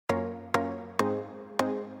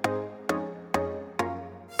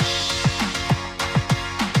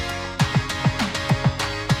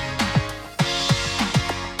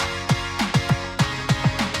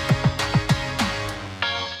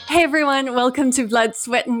everyone, welcome to Blood,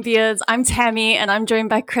 Sweat and Beards. I'm Tammy and I'm joined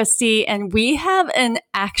by Christy, and we have an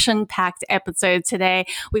action-packed episode today.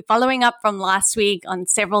 We're following up from last week on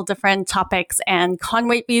several different topics and can't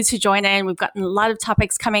wait for you to join in. We've gotten a lot of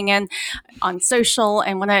topics coming in on social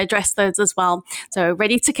and want to address those as well. So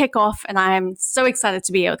ready to kick off, and I'm so excited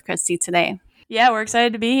to be here with Christy today. Yeah, we're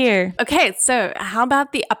excited to be here. Okay, so how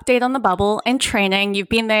about the update on the bubble and training? You've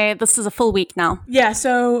been there. This is a full week now. Yeah,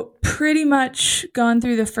 so pretty much gone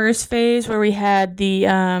through the first phase where we had the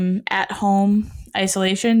at-home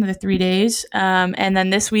isolation, the 3 days. And then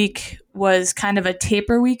this week was kind of a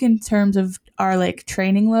taper week in terms of our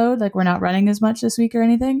training load. We're not running as much this week or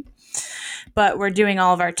anything. But we're doing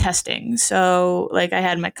all of our testing. So, I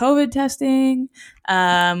had my COVID testing.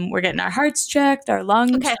 We're getting our hearts checked, our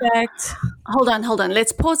lungs checked. Hold on.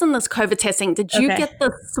 Let's pause on this COVID testing. Did you get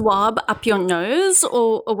the swab up your nose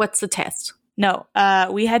or what's the test? No,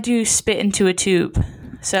 we had to spit into a tube.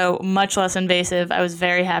 So much less invasive. I was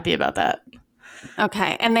very happy about that.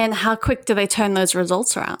 Okay. And then how quick do they turn those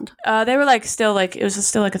results around? They were it was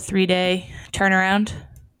still a 3-day turnaround.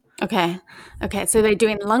 Okay. So they're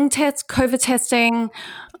doing lung tests, COVID testing.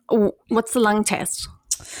 What's the lung test?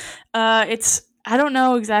 I don't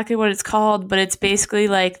know exactly what it's called, but it's basically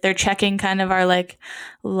they're checking kind of our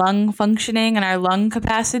lung functioning and our lung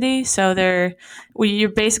capacity. So you're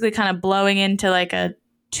basically kind of blowing into a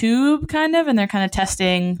tube kind of, and they're kind of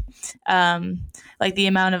testing the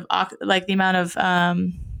amount of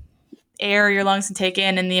air your lungs can take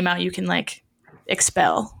in and the amount you can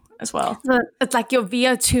expel as well. So it's like your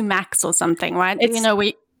VO2 max or something, right?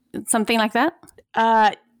 Something like that?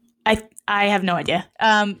 I have no idea.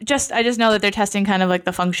 I just know that they're testing kind of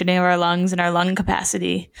the functioning of our lungs and our lung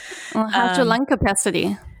capacity. Well, how's your lung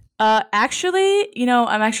capacity? Actually,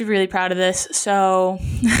 I'm actually really proud of this. So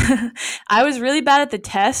I was really bad at the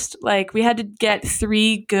test. We had to get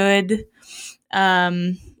 3 good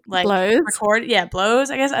blows?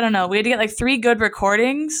 Blows, I guess. I don't know. We had to get 3 good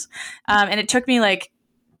recordings. And it took me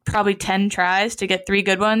probably 10 tries to get 3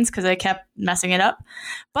 good ones because I kept messing it up.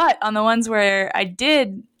 But on the ones where I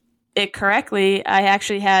did it correctly, I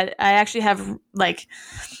actually have I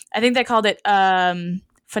think they called it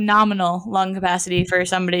phenomenal lung capacity for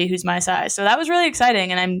somebody who's my size. So that was really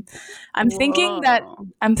exciting, and I'm thinking that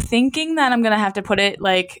I'm going to have to put it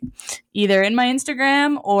either in my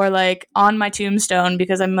Instagram or on my tombstone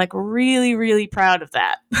because I'm really, really proud of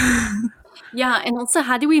that. Yeah, and also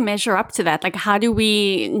how do we measure up to that? How do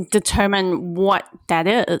we determine what that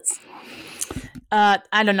is?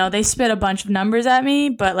 I don't know. They spit a bunch of numbers at me,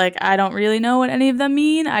 but I don't really know what any of them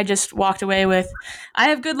mean. I just walked away with, I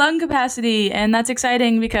have good lung capacity, and that's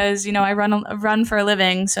exciting because I run for a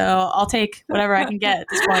living, so I'll take whatever I can get at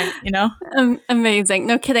this point. Amazing.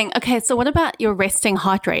 No kidding. Okay, so what about your resting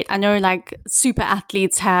heart rate? I know super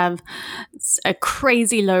athletes have a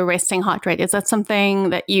crazy low resting heart rate. Is that something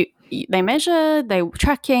that they measure? They're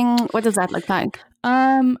tracking? What does that look like?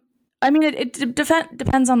 I mean, it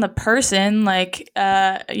depends on the person. I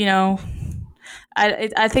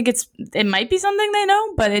think it might be something they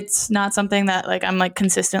know, but it's not something that I'm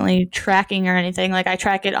consistently tracking or anything. I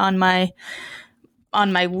track it on my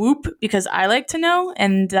Whoop because I like to know,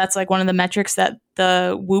 and that's one of the metrics that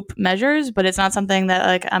the Whoop measures. But it's not something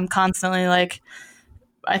that I'm constantly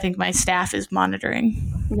I think my staff is monitoring.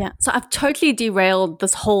 Yeah. So I've totally derailed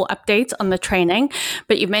this whole update on the training,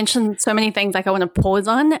 but you've mentioned so many things I want to pause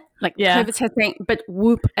on, COVID testing, but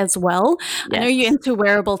Whoop as well. Yes. I know you're into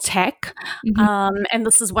wearable tech, and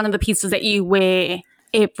this is one of the pieces that you wear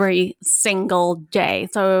every single day.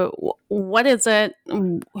 So what is it?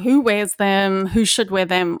 Who wears them? Who should wear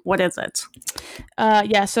them? What is it?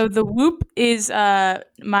 So the Whoop is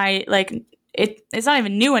my it's not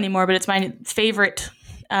even new anymore, but it's my favorite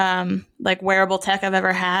wearable tech I've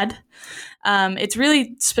ever had. It's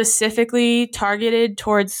really specifically targeted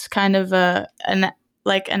towards kind of an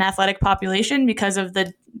athletic population because of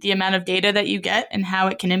the amount of data that you get and how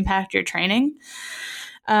it can impact your training.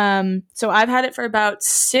 So I've had it for about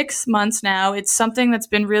 6 months now. It's something that's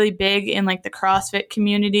been really big in the CrossFit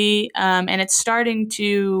community, and it's starting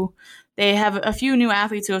to. They have a few new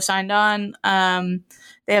athletes who have signed on.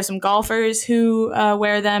 They have some golfers who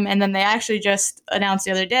wear them. And then they actually just announced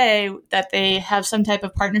the other day that they have some type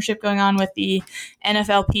of partnership going on with the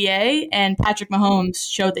NFLPA, and Patrick Mahomes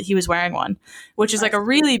showed that he was wearing one, which is a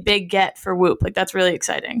really big get for Whoop. That's really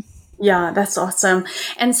exciting. Yeah, that's awesome.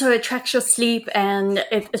 And so it tracks your sleep, and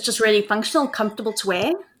it's just really functional, comfortable to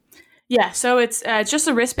wear? Yeah, so it's just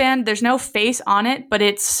a wristband. There's no face on it, but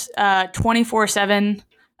it's 24/7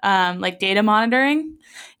 data monitoring.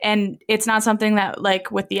 And it's not something that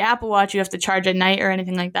with the Apple Watch you have to charge at night or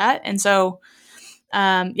anything like that. And so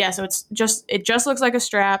So it just looks like a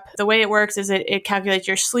strap. The way it works is it calculates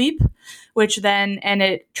your sleep, which then, and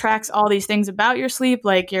it tracks all these things about your sleep,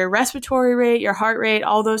 like your respiratory rate, your heart rate,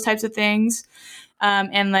 all those types of things.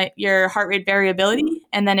 And like your heart rate variability.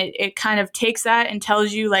 And then it kind of takes that and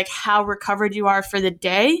tells you like how recovered you are for the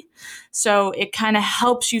day. So it kind of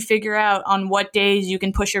helps you figure out on what days you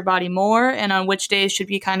can push your body more and on which days should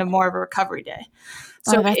be kind of more of a recovery day.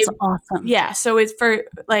 So that's awesome. Yeah. So it's for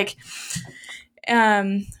like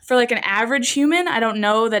an average human, I don't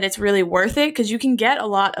know that it's really worth it because you can get a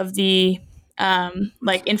lot of the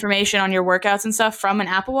like information on your workouts and stuff from an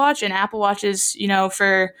Apple Watch, and Apple Watch is,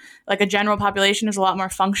 for like a general population is a lot more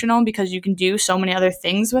functional because you can do so many other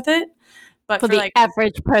things with it. But for the like,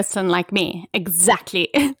 average person like me, exactly.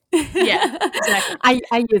 Yeah, exactly.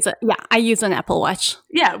 I use it. Yeah, I use an Apple Watch.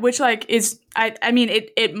 Yeah, which like is,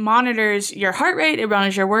 it monitors your heart rate, it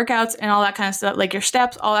monitors your workouts and all that kind of stuff, like your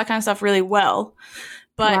steps, all that kind of stuff really well.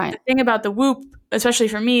 But the thing about the Whoop, especially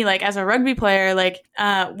for me, like as a rugby player, like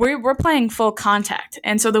we're playing full contact.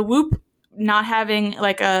 And so the Whoop not having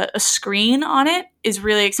like a screen on it is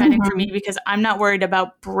really exciting for me because I'm not worried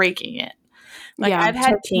about breaking it. Like I've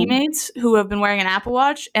had teammates who have been wearing an Apple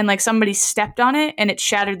Watch and like somebody stepped on it and it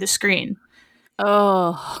shattered the screen.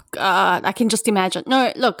 Oh God, I can just imagine.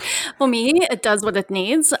 No, look, for me, it does what it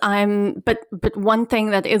needs. But one thing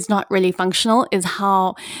that is not really functional is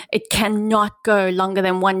how it cannot go longer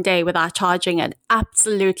than 1 day without charging it.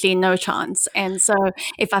 Absolutely no chance. And so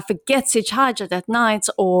if I forget to charge it at night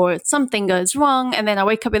or something goes wrong and then I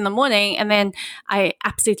wake up in the morning and then I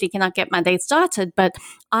absolutely cannot get my day started. But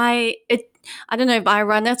I don't know if I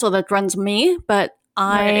run it or that runs me, but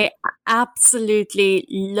I absolutely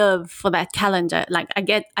live for that calendar. Like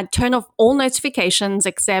I turn off all notifications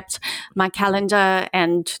except my calendar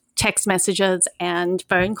and text messages and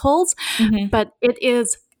phone calls. But it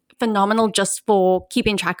is phenomenal just for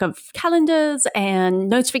keeping track of calendars and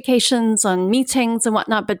notifications on meetings and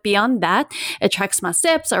whatnot. But beyond that, it tracks my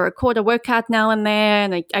steps. I record a workout now and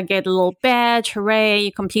then. I get a little badge. Hooray,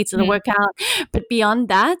 you completed the workout. But beyond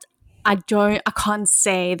that, I can't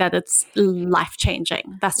say that it's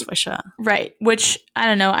life-changing. That's for sure. Right. Which, I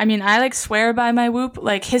don't know. I mean, I like swear by my Whoop.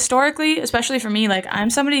 Like historically, especially for me, like I'm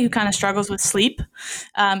somebody who kind of struggles with sleep.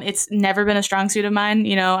 It's never been a strong suit of mine.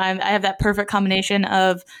 I have that perfect combination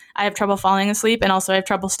of I have trouble falling asleep and also I have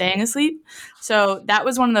trouble staying asleep. So that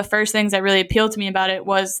was one of the first things that really appealed to me about it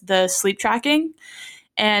was the sleep tracking.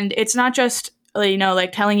 And it's not just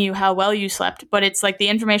like telling you how well you slept, but it's like the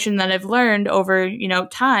information that I've learned over,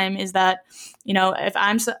 time is that, if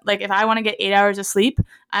I want to get 8 hours of sleep,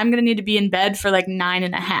 I'm going to need to be in bed for like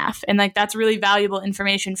 9.5. And like, that's really valuable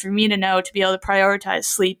information for me to know to be able to prioritize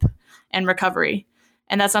sleep and recovery.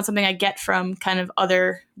 And that's not something I get from kind of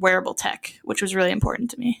other wearable tech, which was really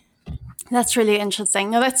important to me. That's really interesting.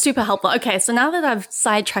 No, that's super helpful. Okay, so now that I've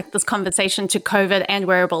sidetracked this conversation to COVID and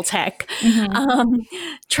wearable tech,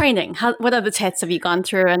 training, what other tests have you gone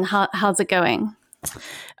through and how's it going?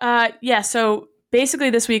 So basically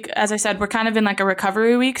this week, as I said, we're kind of in like a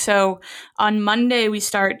recovery week. So on Monday, we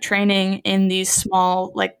start training in these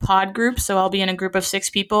small like pod groups. So I'll be in a group of 6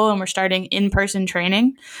 people and we're starting in-person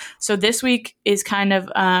training. So this week is kind of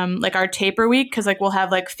like our taper week because like we'll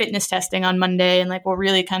have like fitness testing on Monday and like we'll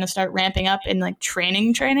really kind of start ramping up in like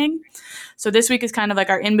training. So this week is kind of like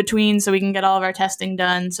our in-between so we can get all of our testing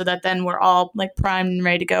done so that then we're all like primed and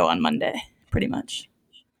ready to go on Monday, pretty much.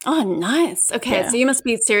 Oh, nice. Okay, so you must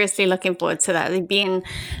be seriously looking forward to that. Like being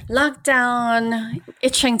locked down,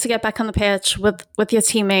 itching to get back on the pitch with your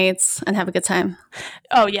teammates and have a good time.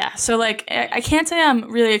 Oh, yeah. So, like, I can't say I'm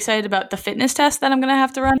really excited about the fitness test that I'm going to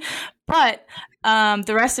have to run, but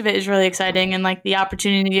the rest of it is really exciting. And, like, the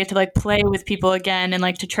opportunity to get to, like, play with people again and,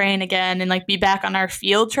 like, to train again and, like, be back on our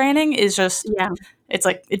field training is just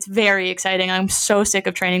it's very exciting. I'm so sick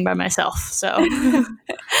of training by myself. So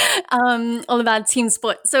all about team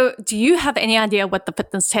sport. So do you have any idea what the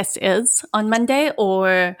fitness test is on Monday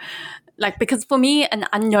or like, because for me, an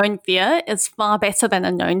unknown fear is far better than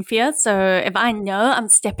a known fear. So if I know I'm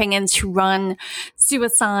stepping in to run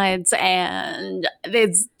suicides and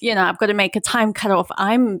there's, I've got to make a time cutoff,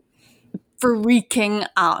 I'm freaking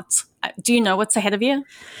out. Do you know what's ahead of you?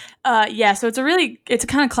 So it's a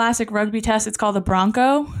kind of classic rugby test. It's called the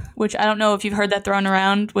Bronco, which I don't know if you've heard that thrown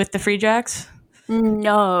around with the Free Jacks.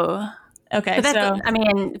 No. Okay,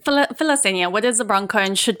 fill us in here. What is the Bronco,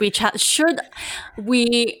 and should we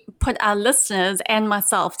put our listeners and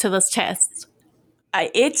myself to this test?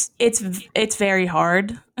 It's very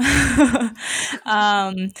hard. You're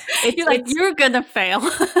gonna fail.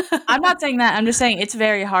 I'm not saying that. I'm just saying it's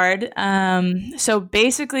very hard. So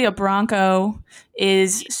basically, a Bronco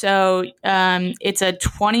is it's a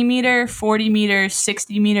 20 meter, 40 meter,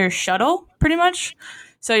 60 meter shuttle, pretty much.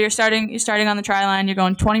 So you're starting on the tri line. You're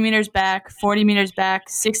going 20 meters back, 40 meters back,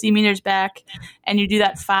 60 meters back, and you do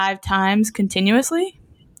that 5 times continuously.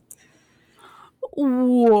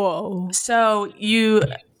 Whoa. So you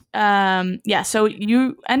so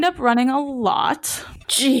you end up running a lot.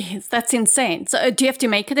 Jeez, that's insane. So do you have to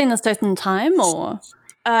make it in a certain time or?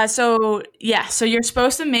 So you're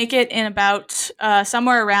supposed to make it in about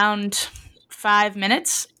somewhere around 5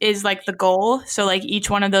 minutes is like the goal. So like each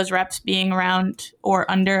one of those reps being around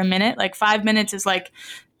or under a minute. Like 5 minutes is like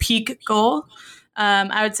peak goal.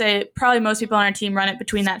 I would say probably most people on our team run it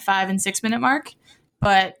between that 5 and 6 minute mark.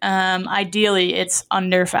 But ideally, it's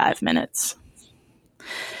under 5 minutes.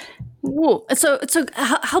 Whoa. So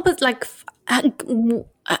how about like,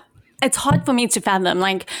 it's hard for me to fathom,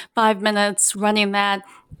 like 5 minutes running that.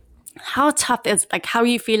 How tough is, like, how are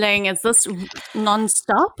you feeling? Is this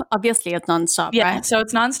nonstop? Obviously, it's nonstop, yeah, right? So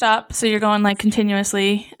it's nonstop. So you're going like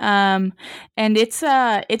continuously, and it's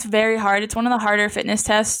very hard. It's one of the harder fitness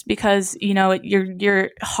tests because you're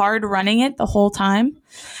hard running it the whole time.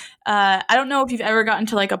 I don't know if you've ever gotten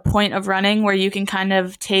to like a point of running where you can kind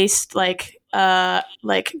of taste like iron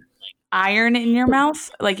in your mouth.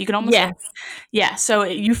 Like you can almost, so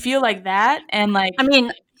you feel like that. And like, I mean,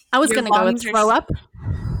 I was going to go with throw up.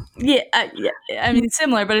 Yeah. I mean, it's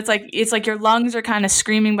similar, but it's like your lungs are kind of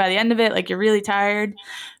screaming by the end of it. Like you're really tired,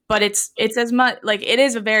 but it's as much like it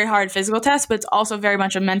is a very hard physical test, but it's also very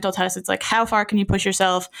much a mental test. It's like, how far can you push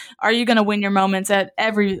yourself? Are you going to win your moments at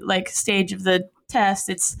every like stage of the test?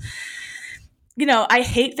 It's, I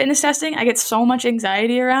hate fitness testing. I get so much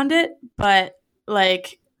anxiety around it, but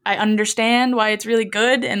like I understand why it's really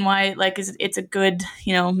good and why like it's a good,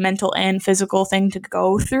 mental and physical thing to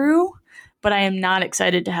go through, but I am not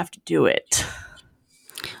excited to have to do it.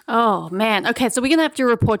 Oh man. Okay, so we're going to have to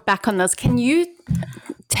report back on this. Can you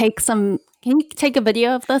take a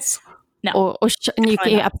video of this? No.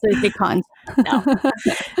 You absolutely can't. No.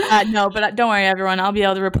 No, but don't worry, everyone. I'll be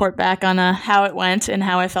able to report back on how it went and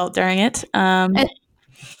how I felt during it. And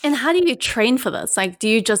how do you train for this? Like, do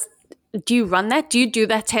you run that? Do you do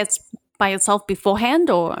that test by yourself beforehand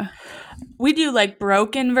or? We do like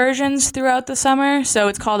broken versions throughout the summer. So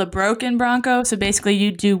it's called a broken Bronco. So basically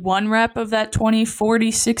you do 1 rep of that 20,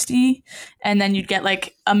 40, 60, and then you'd get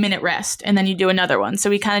like a minute rest and then you do another one. So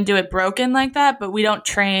we kind of do it broken like that, but we don't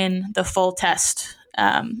train the full test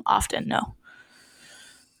often, no.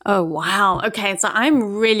 Oh, wow. Okay, so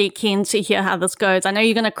I'm really keen to hear how this goes. I know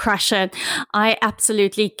you're going to crush it. I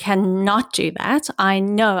absolutely cannot do that. I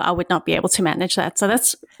know I would not be able to manage that. So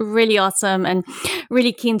that's really awesome and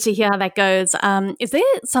really keen to hear how that goes. Is there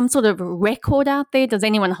some sort of record out there? Does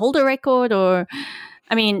anyone hold a record or...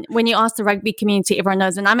 I mean, when you ask the rugby community, everyone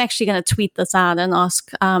knows, and I'm actually going to tweet this out and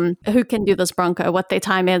ask who can do this Bronco, what their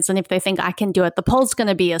time is, and if they think I can do it. The poll's going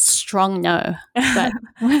to be a strong no. But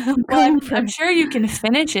I'm sure you can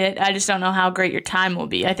finish it. I just don't know how great your time will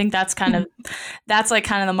be. I think that's kind of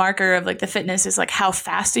the marker of like the fitness is like how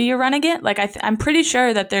fast are you running it? Like I'm pretty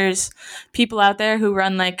sure that there's people out there who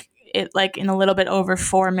run like it like in a little bit over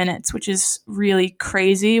 4 minutes, which is really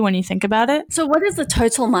crazy when you think about it. So what is the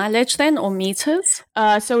total mileage then, or meters?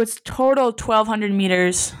 So it's total 1,200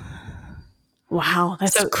 meters. Wow,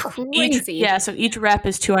 that's crazy. So each rep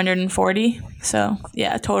is 240. So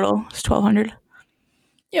yeah, total is 1,200.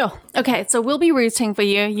 Yeah. Okay, so we'll be rooting for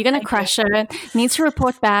you. You're gonna crush it. Need to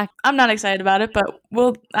report back. I'm not excited about it, but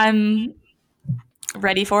I'm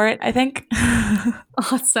ready for it, I think.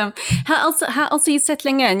 Awesome. How else are you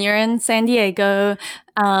settling in? You're in San Diego.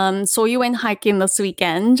 Saw you went hiking this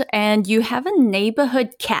weekend and you have a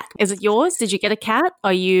neighborhood cat. Is it yours? Did you get a cat?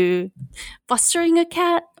 Are you fostering a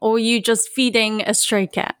cat or are you just feeding a stray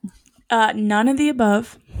cat? None of the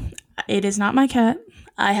above. It is not my cat.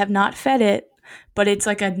 I have not fed it, but it's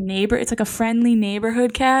like it's like a friendly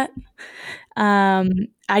neighborhood cat.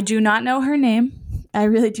 I do not know her name. I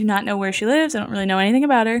really do not know where she lives. I don't really know anything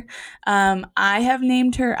about her. I have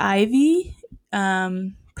named her Ivy,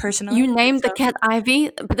 personally. You named the cat Ivy,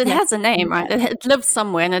 but it has a name, right? It lives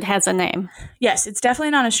somewhere and it has a name. Yes, it's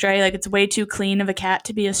definitely not a stray. Like, it's way too clean of a cat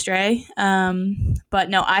to be a stray. But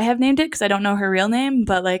no, I have named it because I don't know her real name,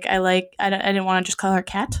 but like I didn't want to just call her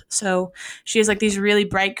Cat. So she has like these really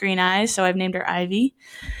bright green eyes, so I've named her Ivy.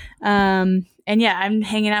 And yeah, I'm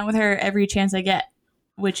hanging out with her every chance I get,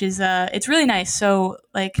 which is it's really nice. So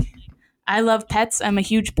like I love pets. I'm a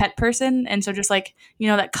huge pet person. And so just like,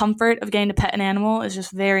 that comfort of getting to pet an animal is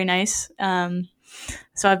just very nice.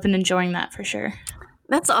 So I've been enjoying that for sure.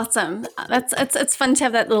 That's awesome. It's fun to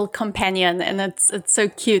have that little companion, and it's so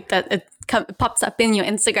cute that it pops up in your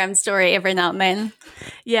Instagram story every now and then.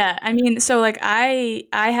 Yeah, I mean, so like I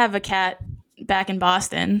have a cat back in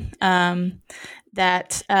Boston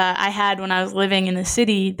that I had when I was living in the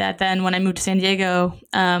city. That then when I moved to San Diego,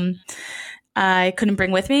 I couldn't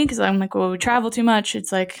bring with me because I'm like, well, we travel too much.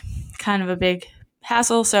 It's like kind of a big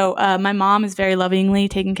hassle. So my mom is very lovingly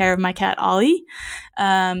taking care of my cat Ollie.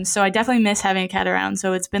 So I definitely miss having a cat around.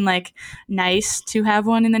 So it's been like nice to have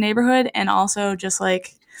one in the neighborhood, and also just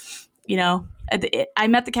like, I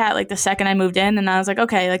met the cat like the second I moved in, and I was like,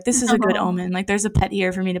 okay, like this is a good omen. Like there's a pet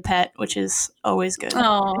here for me to pet, which is always good.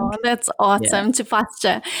 Oh, that's awesome to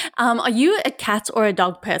foster. Are you a cat or a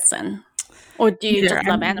dog person? Or do you just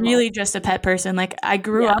love animals? I'm really just a pet person. Like I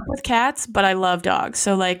grew up with cats, but I love dogs.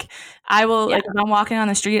 So like I will, like if I'm walking on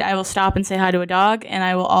the street, I will stop and say hi to a dog, and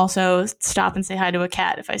I will also stop and say hi to a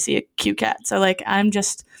cat if I see a cute cat. So like I'm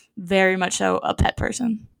just very much so a pet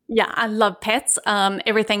person. Yeah, I love pets.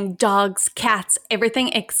 Everything, dogs, cats, everything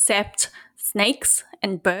except snakes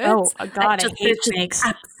and birds. Oh God, I hate snakes.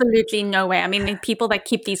 Absolutely no way. I mean, the people that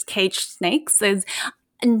keep these caged snakes, there's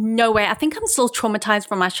no way. I think I'm still traumatized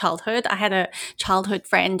from my childhood. I had a childhood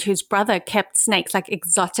friend whose brother kept snakes, like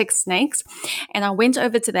exotic snakes. And I went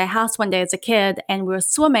over to their house one day as a kid, and we were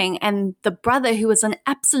swimming, and the brother, who was an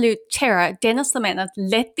absolute terror, Dennis the Menace,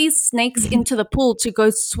 let these snakes into the pool to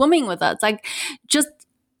go swimming with us. Like just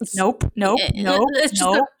Nope. It's just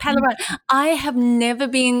a paddle around. I have never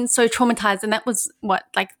been so traumatized, and that was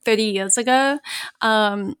like 30 years ago.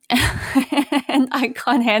 And I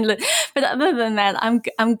can't handle it. But other than that,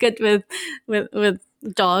 I'm good with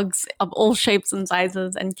dogs of all shapes and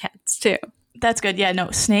sizes, and cats too. That's good. Yeah, no,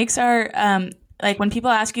 snakes are like when people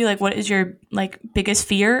ask you like what is your like biggest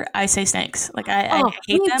fear, I say snakes. Like I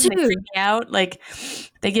hate them. Too. They freak me out. Like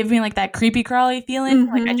they give me like that creepy crawly feeling.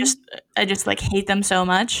 Mm-hmm. Like I just like hate them so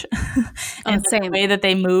much. And the way that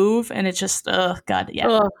they move, and it's just God, yeah.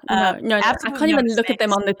 No, I can't even look at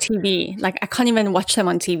them on the TV. Like I can't even watch them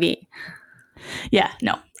on TV. Yeah,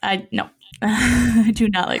 no. I do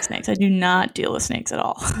not like snakes. I do not deal with snakes at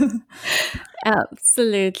all.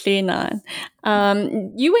 Absolutely not.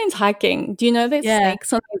 You went hiking. Do you know there's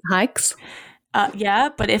snakes on these hikes? Yeah,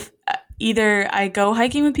 but if either I go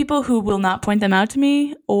hiking with people who will not point them out to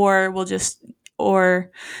me, or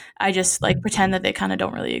I just like pretend that they kind of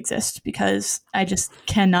don't really exist, because I just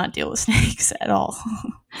cannot deal with snakes at all.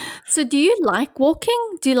 So do you like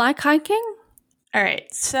walking? Do you like hiking? All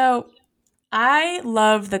right. So I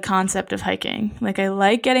love the concept of hiking. Like I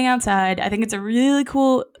like getting outside. I think it's a really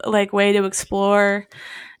cool like way to explore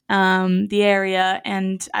the area,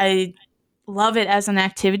 and I love it as an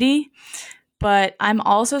activity. But I'm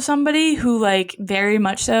also somebody who like very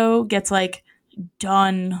much so gets like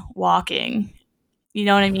done walking. You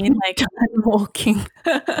know what I mean? Like done walking.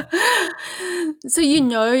 So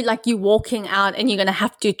like you're walking out, and you're gonna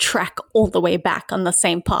have to track all the way back on the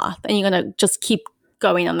same path, and you're gonna just keep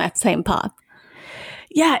going on that same path.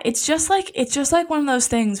 Yeah, it's just like one of those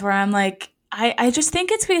things where I'm like, I just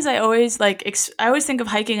think it's because I always like I always think of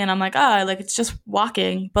hiking, and I'm like, like it's just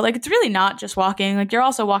walking, but like it's really not just walking. Like you're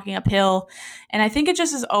also walking uphill, and I think it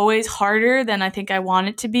just is always harder than I think I want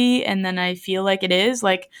it to be, and then I feel like it is.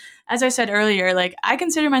 Like as I said earlier, like I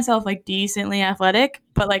consider myself like decently athletic,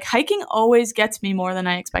 but like hiking always gets me more than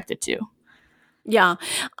I expect it to. Yeah,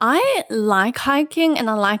 I like hiking, and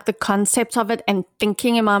I like the concept of it, and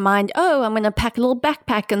thinking in my mind, I'm going to pack a little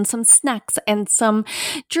backpack and some snacks and some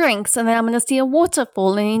drinks, and then I'm going to see a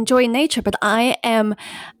waterfall and enjoy nature. But I am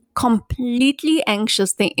completely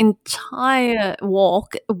anxious the entire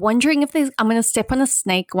walk, wondering if I'm going to step on a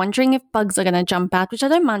snake, wondering if bugs are going to jump out, which I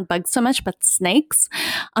don't mind bugs so much, but snakes,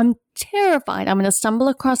 I'm terrified. I'm going to stumble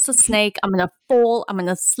across the snake. I'm going to fall. I'm going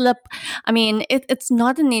to slip. I mean, it's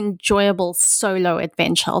not an enjoyable solo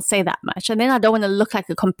adventure, I'll say that much. And then I don't want to look like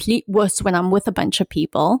a complete wuss when I'm with a bunch of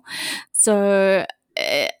people. So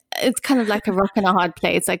it's kind of like a rock and a hard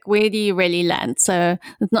place. Like, where do you really land? So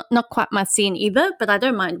it's not quite my scene either, but I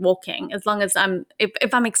don't mind walking as long as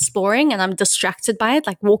if I'm exploring and I'm distracted by it,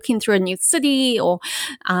 like walking through a new city or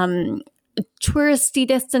touristy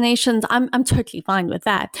destinations, I'm totally fine with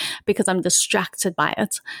that because I'm distracted by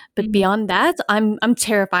it. But beyond that, I'm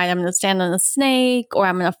terrified. I'm going to stand on a snake, or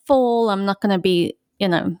I'm going to fall. I'm not going to be, I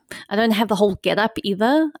don't have the whole get up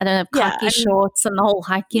either. I don't have khaki shorts and the whole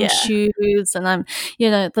hiking shoes, and I'm,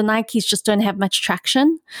 the Nikes just don't have much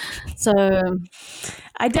traction. So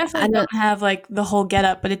I definitely don't have like the whole get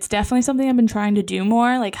up, but it's definitely something I've been trying to do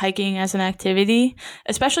more, like hiking as an activity,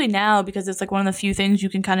 especially now because it's like one of the few things you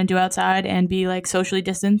can kind of do outside and be like socially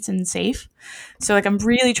distanced and safe. So like I'm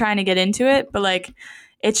really trying to get into it, but like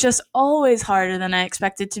it's just always harder than I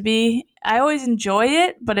expect it to be. I always enjoy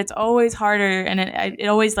it, but it's always harder, and it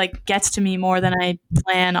always like gets to me more than I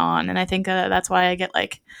plan on. And I think that's why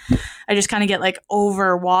I just kind of get like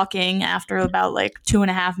over walking after about like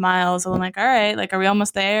 2.5 miles. So I'm like, all right, like, are we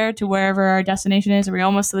almost there to wherever our destination is? Are we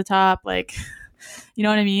almost to the top? Like, you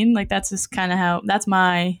know what I mean? Like, that's just kind of that's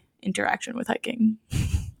my interaction with hiking.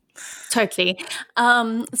 Totally.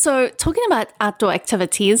 So talking about outdoor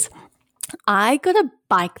activities, I got a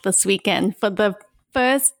bike this weekend. For the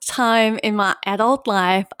first time in my adult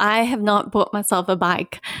life, I have not bought myself a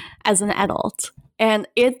bike as an adult. And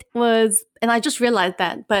I just realized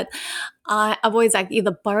that, but I've always like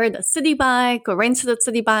either borrowed a city bike or rented a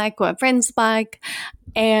city bike or a friend's bike.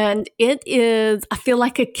 And I feel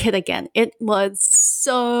like a kid again. It was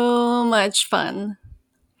so much fun.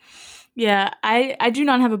 Yeah, I do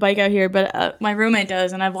not have a bike out here, but my roommate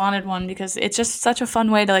does, and I've wanted one because it's just such a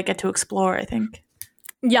fun way to like get to explore, I think.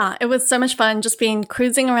 Yeah, it was so much fun just being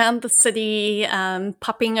cruising around the city,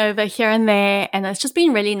 popping over here and there. And it's just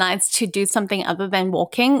been really nice to do something other than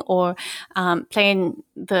walking or playing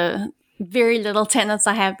the very little tennis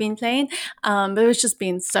I have been playing. But it was just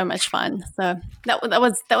been so much fun. So that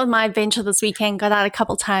was my adventure this weekend. Got out a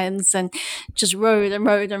couple times and just rode and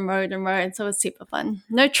rode and rode and rode. So it was super fun.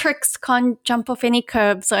 No tricks, can't jump off any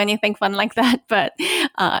curbs or anything fun like that. But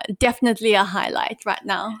definitely a highlight right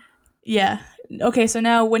now. Yeah. Okay, so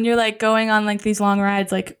now when you're like going on like these long rides,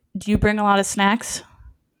 like do you bring a lot of snacks?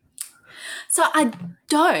 So I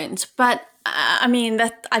don't, but I mean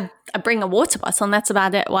that I bring a water bottle and that's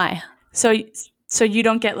about it. Why? So you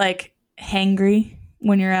don't get like hangry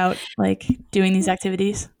when you're out like doing these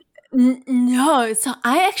activities? No, so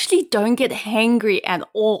I actually don't get hangry at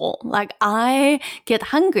all. Like I get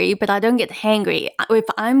hungry, but I don't get hangry. If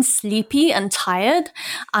I'm sleepy and tired,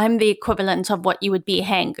 I'm the equivalent of what you would be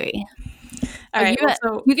hangry. All right,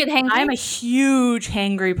 so you get hangry? I'm a huge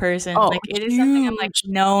hangry person. Oh, like it is something I'm like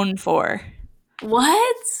known for.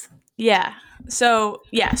 What? Yeah. So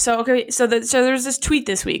okay. So there's this tweet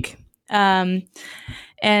this week, and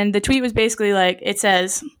the tweet was basically like it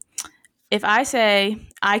says, if I say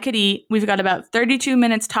I could eat, we've got about 32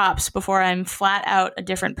 minutes tops before I'm flat out a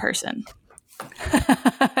different person.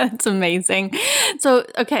 That's amazing. So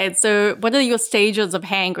what are your stages of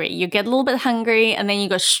hangry? You get a little bit hungry and then you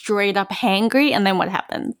go straight up hangry, and then what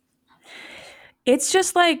happens? It's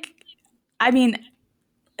just like, I mean,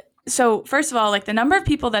 so first of all, like the number of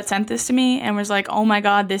people that sent this to me and was like, oh my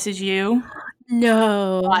God, this is you.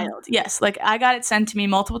 No. Wild. Yes. Like I got it sent to me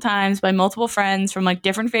multiple times by multiple friends from like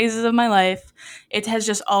different phases of my life. It has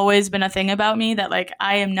just always been a thing about me that like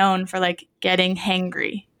I am known for like getting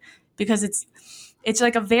hangry, because it's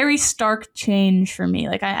like a very stark change for me.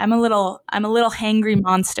 Like I'm a little hangry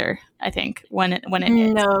monster, I think, when it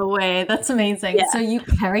hits. No way. That's amazing. Yeah. So you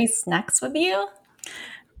carry snacks with you?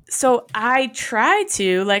 So I try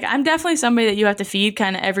to, like, I'm definitely somebody that you have to feed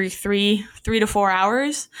kind of every 3 to 4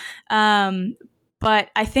 hours. But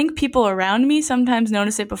I think people around me sometimes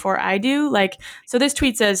notice it before I do. Like, so this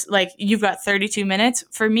tweet says, like, you've got 32 minutes.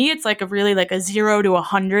 For me, it's like a really like a 0 to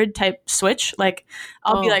 100 type switch. Like,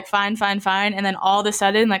 I'll be like, fine. And then all of a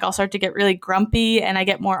sudden, like, I'll start to get really grumpy and I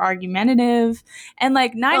get more argumentative. And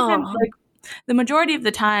like 9 times, like, the majority of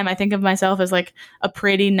the time, I think of myself as like a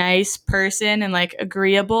pretty nice person and like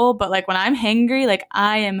agreeable. But like when I'm hangry, like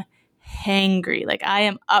I am hangry. Like I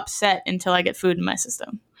am upset until I get food in my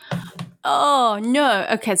system. Oh, no.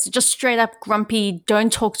 Okay, so just straight up grumpy,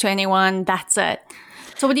 don't talk to anyone, that's it.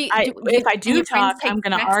 So what do you if I do talk, I'm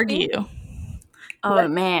going to argue. Oh, what?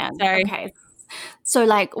 Man. Sorry. Okay. So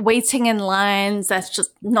like waiting in lines, that's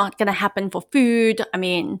just not going to happen for food. I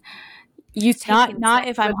mean, you take not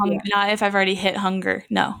if I'm hungry, not if I've already hit hunger.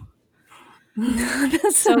 No.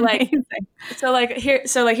 Here's an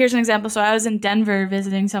example. So I was in Denver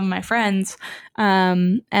visiting some of my friends,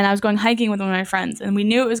 and I was going hiking with one of my friends, and we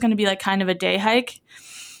knew it was going to be like kind of a day hike.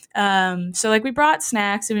 So like we brought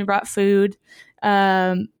snacks and we brought food,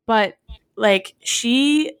 but like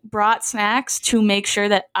she brought snacks to make sure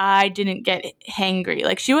that I didn't get hangry.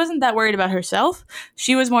 Like she wasn't that worried about herself.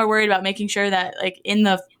 She was more worried about making sure that like in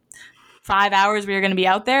the 5 hours we were going to be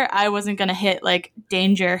out there, I wasn't going to hit like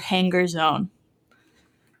danger hanger zone.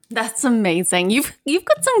 That's amazing. You've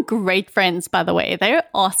got some great friends, by the way. They're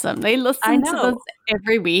awesome. They listen to this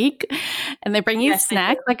every week and they bring you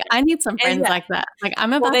snacks. Like I need some friends like that. Like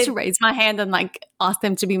I'm about to raise my hand and like ask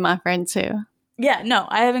them to be my friend too. Yeah, no,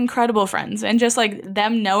 I have incredible friends, and just like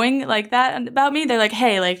them knowing like that about me, they're like,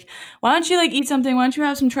 hey, like, why don't you like eat something? Why don't you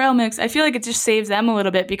have some trail mix? I feel like it just saves them a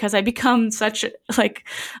little bit because I become such like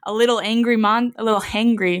a little hangry monster.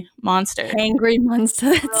 Hangry monster. A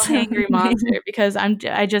little hangry monster because I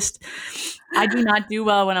do not do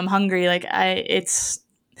well when I'm hungry. Like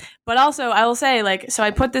but also I will say, like, so I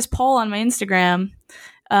put this poll on my Instagram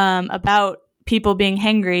about people being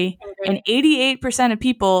hangry, and 88% of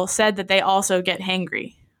people said that they also get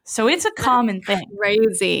hangry. So it's a common thing.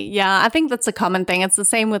 Crazy. Yeah, I think that's a common thing. It's the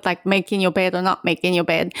same with like making your bed or not making your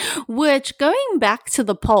bed, which going back to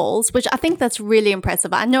the polls, which I think that's really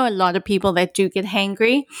impressive. I know a lot of people that do get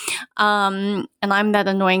hangry. And I'm that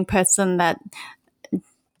annoying person that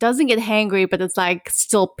doesn't get hangry, but it's like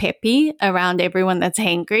still peppy around everyone that's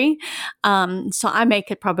hangry. So I make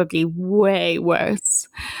it probably way worse.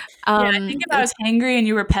 Yeah, I think if I was hangry and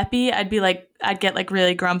you were peppy, I'd get like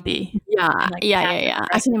really grumpy. Yeah, like, yeah.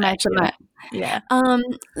 I can imagine that. Yeah.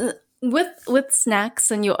 With snacks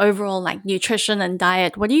and your overall like nutrition and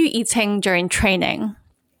diet, what are you eating during training?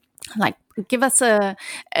 Like, give us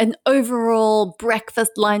an overall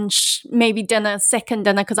breakfast, lunch, maybe dinner, second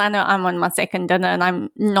dinner, because I know I'm on my second dinner and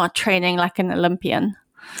I'm not training like an Olympian.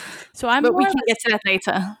 But we can get to that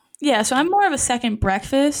later. Yeah, so I'm more of a second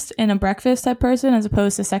breakfast and a breakfast type person as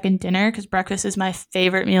opposed to second dinner, because breakfast is my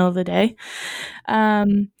favorite meal of the day.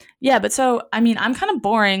 Yeah, but so, I mean, I'm kind of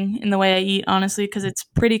boring in the way I eat, honestly, because it's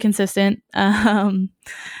pretty consistent.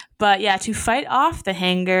 But yeah, to fight off the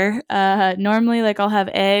hanger, normally like I'll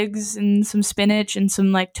have eggs and some spinach and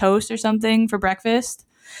some like toast or something for breakfast.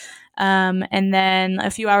 And then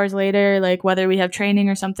a few hours later, like whether we have training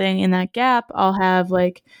or something in that gap, I'll have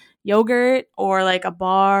like yogurt or like a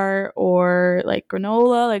bar or like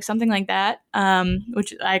granola, like something like that,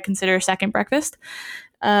 which I consider second breakfast.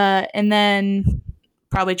 And then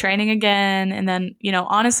probably training again. And then,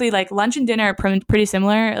 honestly, like lunch and dinner are pretty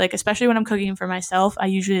similar. Like, especially when I'm cooking for myself, I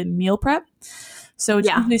usually meal prep. So it's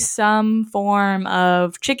usually some form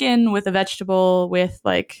of chicken with a vegetable with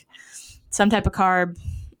like some type of carb.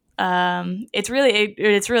 It's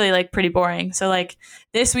really like pretty boring. So like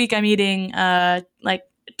this week I'm eating like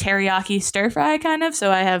teriyaki stir fry kind of.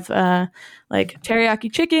 So I have like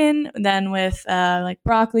teriyaki chicken, then with like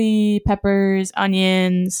broccoli, peppers,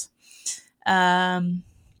 onions, and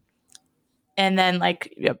then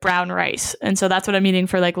like brown rice. And so that's what I'm eating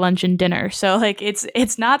for like lunch and dinner. So like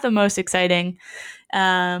it's not the most exciting.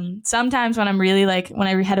 Sometimes when I'm really like when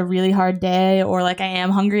I had a really hard day or like I am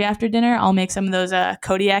hungry after dinner, I'll make some of those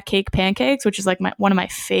Kodiak cake pancakes, which is like one of my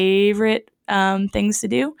favorite things to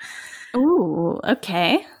do. Ooh,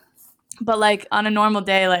 okay. But like on a normal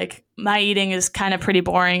day, like my eating is kind of pretty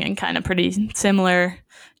boring and kind of pretty similar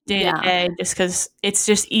day to day, just because it's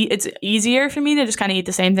just it's easier for me to just kind of eat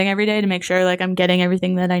the same thing every day to make sure like I'm getting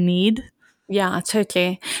everything that I need. Yeah,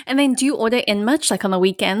 totally. And then do you order in much like on the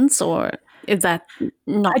weekends, or is that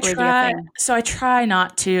not really a thing? So I try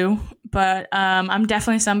not to, but I'm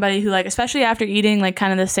definitely somebody who like, especially after eating like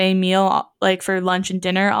kind of the same meal like for lunch and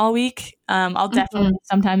dinner all week, I'll definitely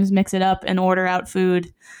sometimes mix it up and order out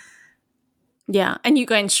food. Yeah, and you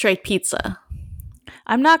going straight pizza?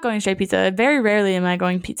 I'm not going straight pizza. Very rarely am I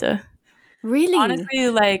going pizza. Really? Honestly,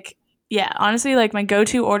 like my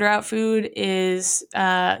go-to order out food is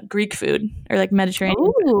Greek food or like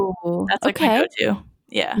Mediterranean food. That's like my go-to.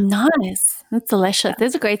 Yeah. Nice. That's delicious. Yeah.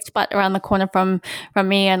 There's a great spot around the corner from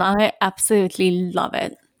me, and I absolutely love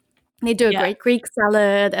it. They do a great Greek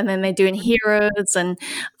salad, and then they do in Heroes, and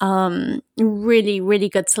really, really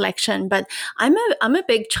good selection. But I'm a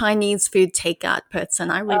big Chinese food takeout person.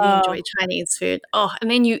 I really enjoy Chinese food. Oh, and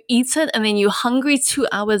then you eat it, and then you're hungry 2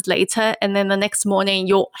 hours later, and then the next morning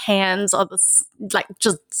your hands are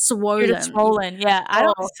just swollen. You're just swollen. Yeah, I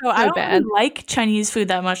don't really like Chinese food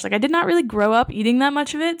that much. Like I did not really grow up eating that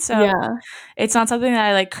much of it, so it's not something that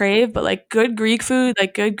I like crave. But like good Greek food,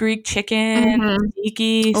 like good Greek chicken,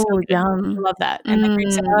 tzatziki. Yum. I love that. And the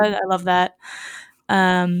Greek salad, I love that.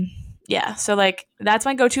 Yeah, so like that's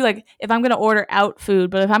my go-to like if I'm going to order out food,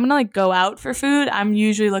 but if I'm going to like go out for food, I'm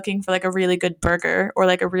usually looking for like a really good burger or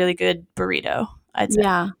like a really good burrito, I'd say.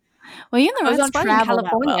 Yeah. Well, you're in the right spot in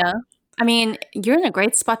California. I mean, you're in a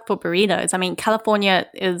great spot for burritos. I mean, California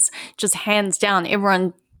is just hands down.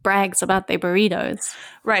 Everyone brags about their burritos.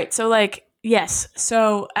 Right. So like yes.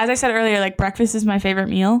 So as I said earlier, like breakfast is my favorite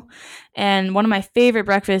meal. And one of my favorite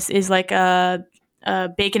breakfasts is like a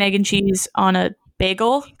bacon, egg, and cheese on a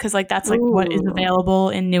bagel, because like that's like what is available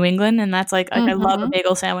in New England. And that's like I love a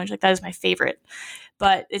bagel sandwich. Like that is my favorite.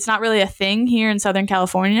 But it's not really a thing here in Southern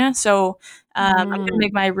California. So I'm going to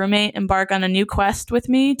make my roommate embark on a new quest with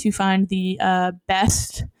me to find the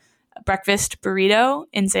best breakfast burrito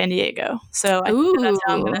in San Diego. So I think that's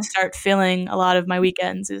how I'm going to start filling a lot of my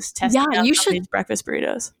weekends, is testing out these breakfast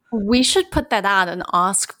burritos. We should put that out and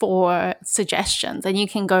ask for suggestions, and you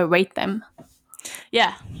can go rate them.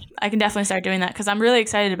 Yeah, I can definitely start doing that because I'm really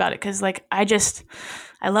excited about it because like I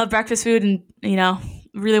love breakfast food and, you know,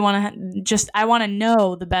 really want to I want to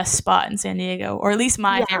know the best spot in San Diego, or at least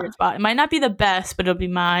my favorite spot. It might not be the best, but it'll be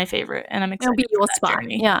my favorite, and I'm excited. It'll be your spot,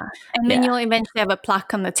 journey. Yeah. And then you'll eventually have a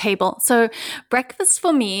plaque on the table. So breakfast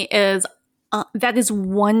for me is that is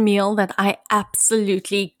one meal that I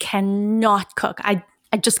absolutely cannot cook. I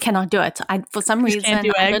just cannot do it. For some reason, can't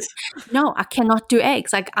do eggs? I cannot do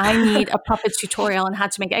eggs. Like I need a proper tutorial on how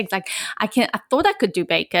to make eggs. Like I thought I could do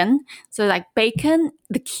bacon. So like bacon,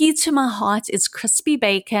 the key to my heart is crispy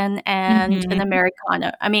bacon and an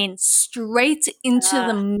Americano. I mean, straight into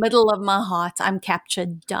the middle of my heart. I'm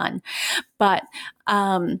captured, done. But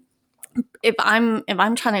if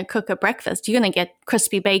I'm trying to cook a breakfast, you're going to get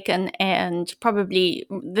crispy bacon and probably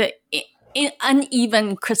the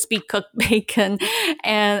uneven crispy cooked bacon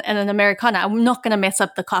and an Americano. I'm not going to mess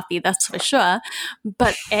up the coffee, that's for sure.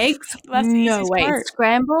 But eggs, no way. Part.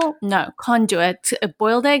 Scramble, no, can't do it. A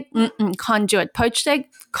boiled egg, can't do it. Poached egg,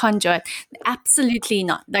 can't do it. Absolutely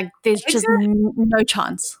not. Like there's just no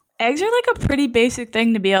chance. Eggs are like a pretty basic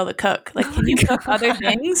thing to be able to cook. Like, can you cook other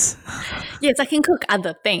things? Yes, I can cook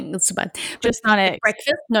other things, but just not eggs.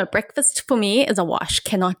 Breakfast for me is a wash.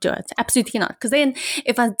 Cannot do it. Absolutely not. Because then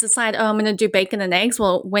if I decide, I'm going to do bacon and eggs,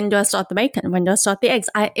 well, when do I start the bacon? When do I start the eggs?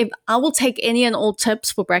 I will take any and all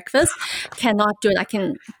tips for breakfast. Cannot do it. I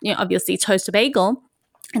can, obviously toast a bagel.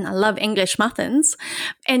 And I love English muffins.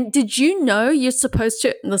 And did you know you're supposed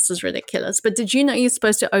to, this is ridiculous, but did you know you're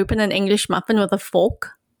supposed to open an English muffin with a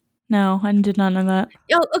fork? No, I did not know that.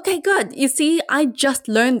 Oh, okay, good. You see, I just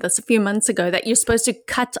learned this a few months ago that you're supposed to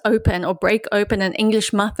cut open or break open an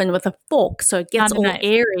English muffin with a fork so it gets all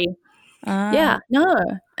airy. Yeah, no,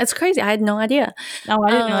 it's crazy. I had no idea. No,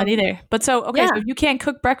 I didn't know that either. But so if you can't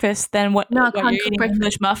cook breakfast, then what? No, I can't cook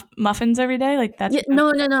breakfast. English muffins every day? Like that's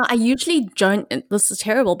no. I usually don't. This is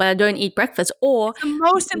terrible, but I don't eat breakfast. Or it's the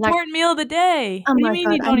most important meal of the day. What do you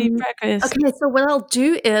mean you don't eat breakfast? Okay, so what I'll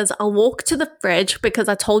do is I'll walk to the fridge because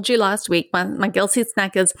I told you last week my guilty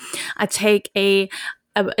snack is I take a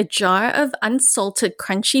jar of unsalted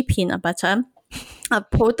crunchy peanut butter. I've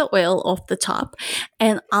poured the oil off the top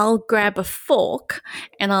and I'll grab a fork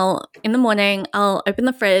and in the morning, I'll open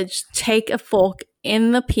the fridge, take a fork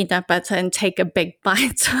in the peanut butter and take a big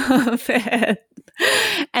bite of it.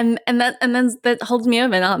 And then that holds me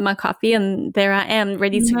over and I'll have my coffee and there I am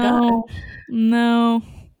ready to go. No.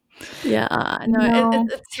 Yeah, no.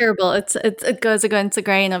 It's terrible. It goes against the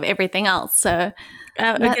grain of everything else. So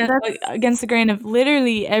against the grain of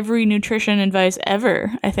literally every nutrition advice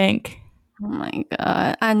ever, I think. Oh my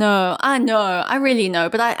God. I know. I really know.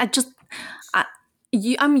 But I'm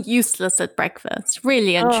useless at breakfast,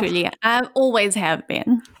 really and truly. I always have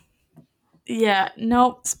been. Yeah,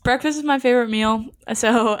 no, breakfast is my favorite meal.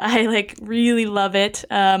 So I really love it.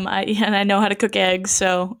 I know how to cook eggs,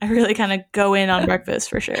 so I really kind of go in on breakfast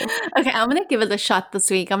for sure. Okay, I'm going to give it a shot this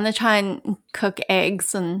week. I'm going to try and cook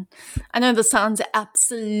eggs. And I know this sounds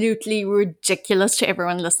absolutely ridiculous to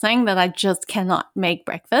everyone listening that I just cannot make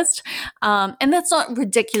breakfast. And that's not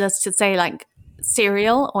ridiculous to say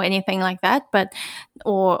cereal or anything like that, but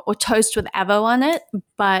or toast with avo on it,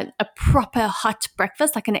 but a proper hot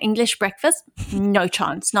breakfast, like an English breakfast, no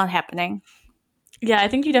chance, not happening. Yeah, I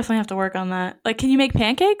think you definitely have to work on that. Can you make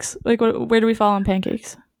pancakes? Where do we fall on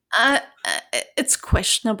pancakes? It's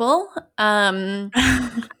questionable. I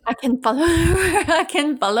can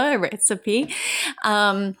follow a recipe,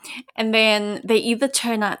 and then they either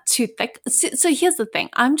turn out too thick. So here's the thing: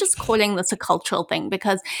 I'm just calling this a cultural thing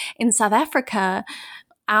because in South Africa,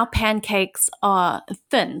 our pancakes are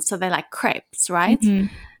thin, so they're like crepes, right?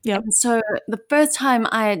 Mm-hmm. Yep. And so the first time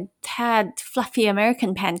I had fluffy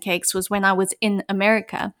American pancakes was when I was in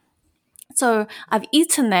America. So I've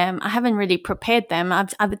eaten them. I haven't really prepared them.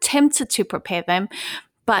 I've attempted to prepare them,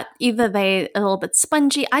 but either they're a little bit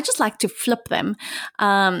spongy. I just like to flip them,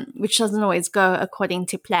 which doesn't always go according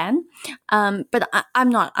to plan. But I'm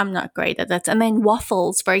not great at it. And then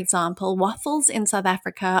waffles, for example, waffles in South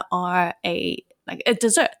Africa are a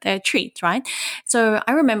dessert, they're a treat, right? So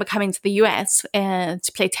I remember coming to the US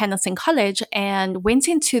to play tennis in college and went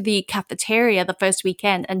into the cafeteria the first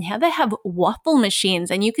weekend, and here they have waffle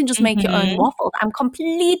machines and you can just make your own waffles. I'm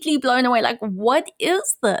completely blown away. What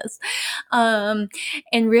is this? And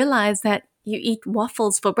realized that you eat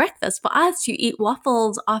waffles for breakfast. For us, you eat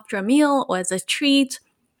waffles after a meal or as a treat.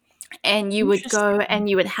 and you would go and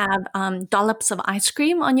you would have dollops of ice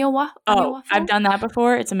cream on your waffle. I've done that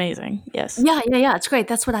before. It's amazing. Yes. Yeah. It's great.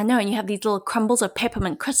 That's what I know. And you have these little crumbles of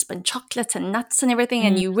peppermint crisp and chocolate and nuts and everything,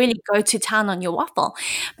 and you really go to town on your waffle.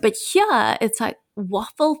 But here, it's like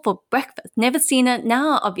waffle for breakfast. Never seen it.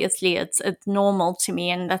 Now, obviously, it's normal to me,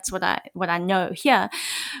 and that's what I know here.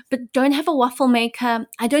 But don't have a waffle maker.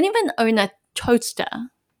 I don't even own a toaster.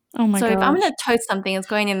 Oh my god! So if I'm gonna toast something, it's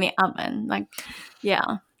going in the oven. Like,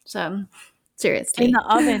 yeah. So seriously, in the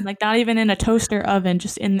oven, like not even in a toaster oven,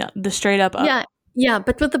 just in the straight up oven. Yeah,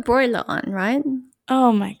 but with the broiler on, right?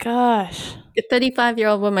 Oh my gosh! A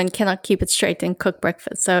 35-year-old woman cannot keep it straight and cook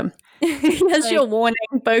breakfast. So that's your warning,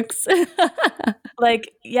 folks.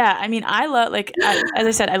 Yeah, I mean, I love as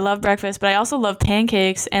I said, I love breakfast, but I also love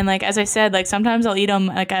pancakes. And like as I said, like sometimes I'll eat them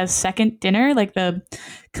like as second dinner, like the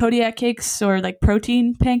Kodiak cakes or like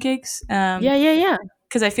protein pancakes. Yeah.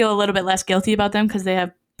 Because I feel a little bit less guilty about them because they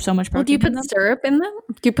have so much protein. Do you put syrup in them?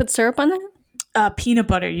 Do you put syrup on them? Peanut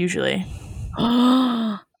butter usually.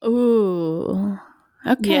 Ooh.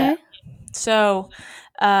 Okay. Yeah. So,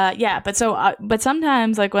 but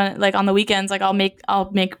sometimes like when like on the weekends, like I'll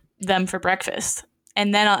make them for breakfast,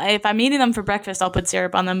 and then if I'm eating them for breakfast, I'll put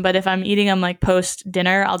syrup on them. But if I'm eating them like post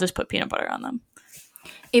dinner, I'll just put peanut butter on them.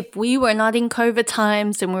 If we were not in COVID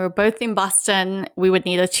times and we were both in Boston, we would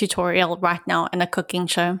need a tutorial right now and a cooking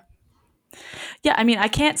show. Yeah, I mean, I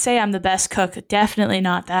can't say I'm the best cook. Definitely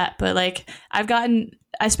not that. But like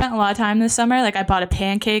I spent a lot of time this summer. Like I bought a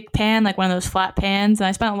pancake pan, like one of those flat pans. And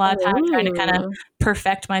I spent a lot of time trying to kind of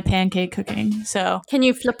perfect my pancake cooking. So can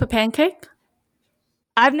you flip a pancake?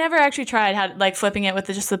 I've never actually tried how like flipping it with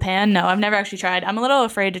just the pan. No, I've never actually tried. I'm a little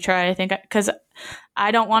afraid to try, I think, because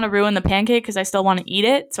I don't want to ruin the pancake because I still want to eat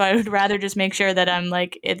it. So I would rather just make sure that I'm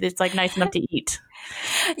like, it's like nice enough to eat.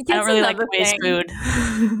 I don't really like to waste food.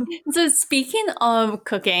 So speaking of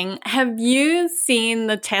cooking, have you seen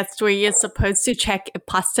the test where you're supposed to check if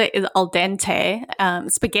pasta is al dente,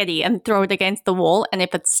 spaghetti, and throw it against the wall, and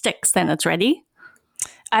if it sticks, then it's ready?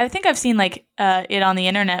 I think I've seen like it on the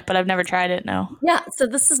internet, but I've never tried it. No. Yeah. So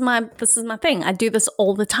this is my thing. I do this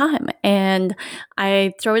all the time, and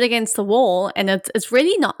I throw it against the wall, and it's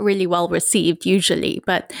really not really well received usually,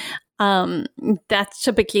 but that's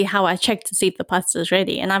typically how I check to see if the pasta is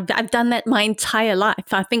ready. And I've done that my entire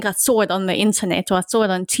life. I think I saw it on the internet, or I saw it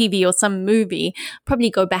on TV or some movie. Probably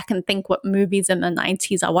go back and think what movies in the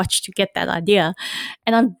 90s I watched to get that idea,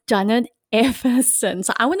 and I've done it ever since.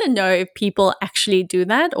 I want to know if people actually do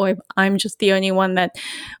that, or if I'm just the only one that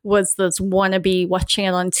was this wannabe watching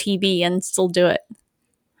it on TV and still do it.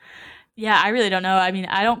 Yeah, I really don't know. I mean,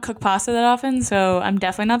 I don't cook pasta that often, so I'm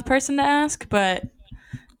definitely not the person to ask, but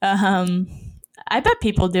I bet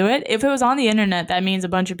people do it. If it was on the internet, that means a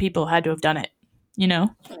bunch of people had to have done it, you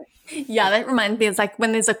know? Yeah, that reminds me. It's like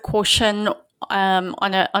when there's a caution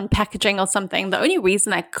on packaging or something, the only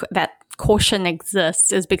reason that caution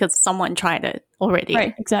exists is because someone tried it already.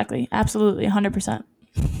 Right, exactly. Absolutely, 100%.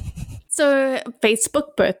 So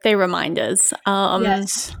Facebook birthday reminders.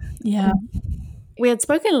 Yes. Yeah. We had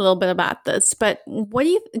spoken a little bit about this, but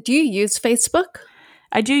do you use Facebook?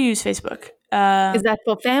 I do use Facebook. Is that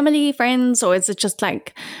for family, friends, or is it just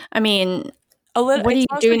like, I mean, what are you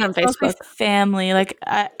doing on Facebook? Family. Like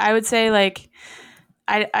I would say like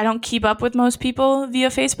I don't keep up with most people via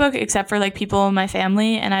Facebook except for like people in my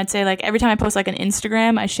family. And I'd say like every time I post like an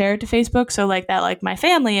Instagram, I share it to Facebook. So like that, like my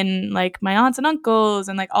family and like my aunts and uncles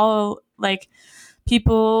and like all like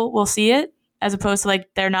people will see it, as opposed to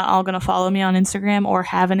like they're not all going to follow me on Instagram or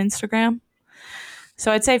have an Instagram.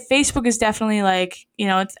 So I'd say Facebook is definitely like, you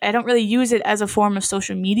know, I don't really use it as a form of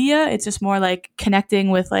social media. It's just more like connecting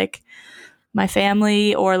with like my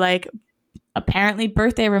family, or like apparently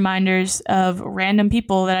birthday reminders of random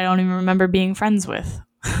people that I don't even remember being friends with.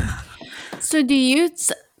 So do you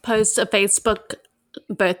post a Facebook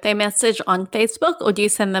birthday message on Facebook, or do you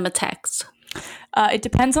send them a text? It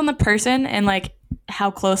depends on the person and like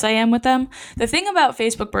how close I am with them. The thing about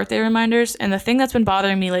Facebook birthday reminders, and the thing that's been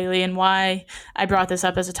bothering me lately, and why I brought this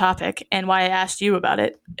up as a topic and why I asked you about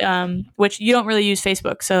it, which you don't really use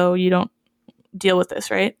Facebook, so you don't deal with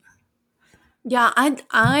this, right? Yeah,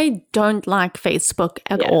 I don't like Facebook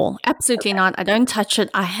at all. Absolutely not. I don't touch it.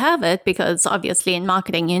 I have it because obviously in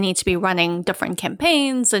marketing, you need to be running different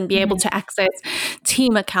campaigns and be able to access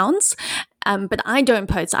team accounts. But I don't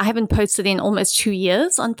post. I haven't posted in almost 2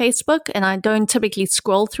 years on Facebook, and I don't typically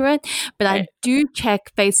scroll through it. But I do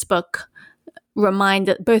check Facebook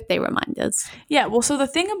birthday reminders. Yeah, well, so the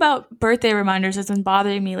thing about birthday reminders that's been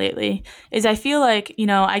bothering me lately is I feel like, you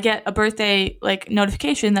know, I get a birthday like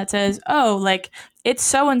notification that says, oh, like it's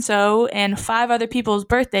so-and-so and 5 other people's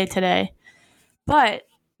birthday today. But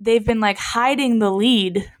they've been like hiding the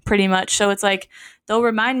lead pretty much. So it's like they'll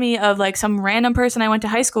remind me of like some random person I went to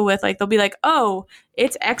high school with. Like they'll be like, oh,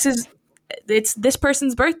 it's this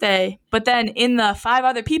person's birthday. But then in the 5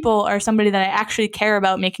 other people are somebody that I actually care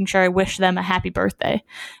about, making sure I wish them a happy birthday.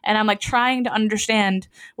 And I'm like trying to understand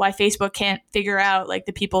why Facebook can't figure out like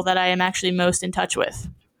the people that I am actually most in touch with.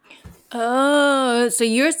 Oh, so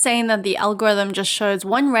you're saying that the algorithm just shows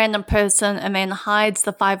one random person and then hides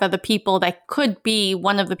the 5 other people that could be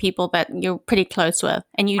one of the people that you're pretty close with,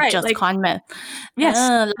 and you just can't miss.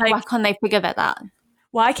 Yes. Why can't they figure that out?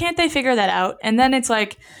 Why can't they figure that out? And then it's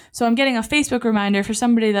like, so I'm getting a Facebook reminder for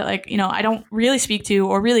somebody that like, I don't really speak to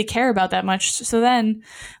or really care about that much. So then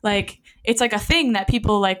like, it's like a thing that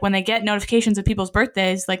people like when they get notifications of people's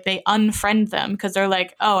birthdays, like they unfriend them because they're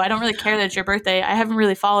like, oh, I don't really care that it's your birthday. I haven't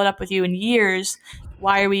really followed up with you in years.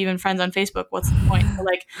 Why are we even friends on Facebook? What's the point? So,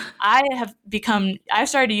 like I've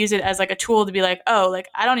started to use it as like a tool to be like, oh, like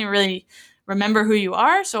I don't even really remember who you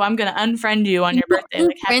are. So I'm going to unfriend you on your birthday.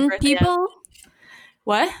 Like happy birthday. People?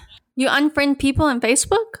 What? You unfriend people on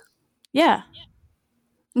Facebook? Yeah.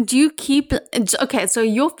 Do you keep... Okay, so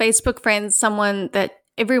your Facebook friends,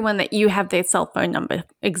 everyone that you have their cell phone number,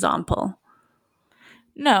 example.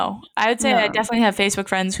 No, I would say I definitely have Facebook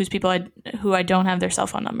friends who I don't have their cell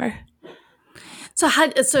phone number.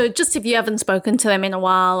 So just if you haven't spoken to them in a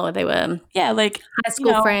while, or they were like high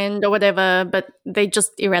school friend or whatever, but they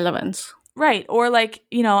just irrelevant. Right. Or like,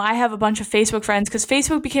 I have a bunch of Facebook friends because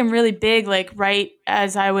Facebook became really big like right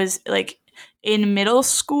as I was like in middle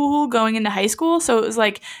school going into high school. So it was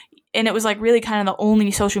like, and it was like really kind of the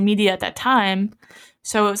only social media at that time.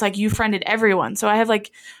 So it was like you friended everyone. So I have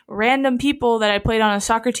like random people that I played on a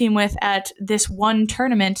soccer team with at this one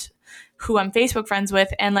tournament who I'm Facebook friends with,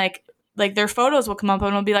 and like their photos will come up and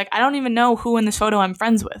it'll be like, I don't even know who in this photo I'm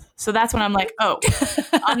friends with. So that's when I'm like, oh,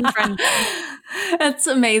 unfriend. That's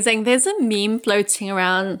amazing. There's a meme floating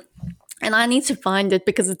around and I need to find it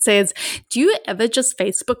because it says, do you ever just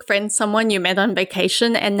Facebook friend someone you met on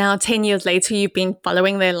vacation and now 10 years later you've been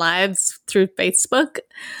following their lives through Facebook?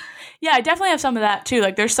 Yeah, I definitely have some of that too.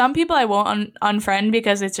 Like there's some people I won't unfriend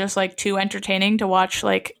because it's just like too entertaining to watch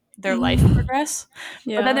like their life progress.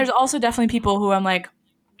 Yeah. But then there's also definitely people who I'm like,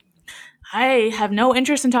 I have no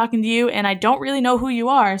interest in talking to you and I don't really know who you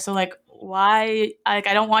are. So like why, like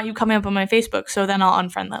I don't want you coming up on my Facebook. So then I'll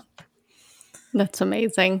unfriend them. That's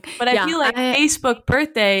amazing. But I feel like Facebook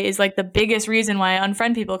birthday is like the biggest reason why I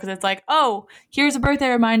unfriend people, because it's like, oh, here's a birthday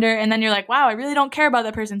reminder. And then you're like, wow, I really don't care about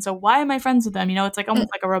that person. So why am I friends with them? It's like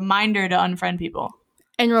almost like a reminder to unfriend people.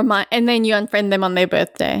 And then you unfriend them on their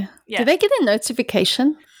birthday. Yeah. Do they get a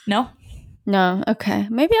notification? No. No. Okay.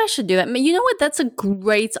 Maybe I should do that. You know what? That's a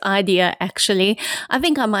great idea, actually. I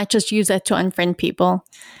think I might just use that to unfriend people.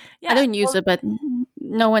 Yeah, I don't use it, but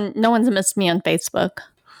no one's missed me on Facebook.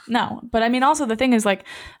 No, but I mean, also the thing is like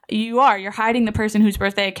you're hiding the person whose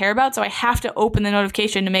birthday I care about. So I have to open the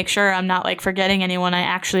notification to make sure I'm not like forgetting anyone I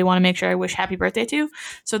actually want to make sure I wish happy birthday to.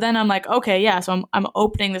 So then I'm like, okay, yeah. So I'm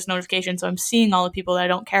opening this notification. So I'm seeing all the people that I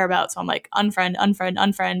don't care about. So I'm like unfriend,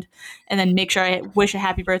 and then make sure I wish a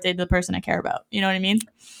happy birthday to the person I care about. You know what I mean?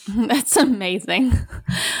 That's amazing.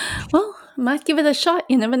 Well, I might give it a shot.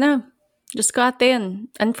 You never know. Just go out there and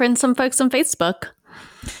unfriend some folks on Facebook.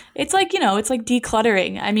 It's like, it's like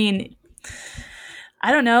decluttering. I mean,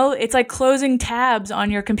 I don't know. It's like closing tabs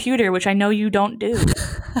on your computer, which I know you don't do.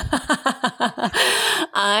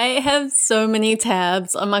 I have so many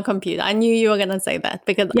tabs on my computer. I knew you were going to say that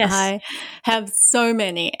because yes. I have so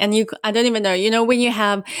many. And I don't even know. When you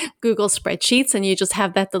have Google spreadsheets and you just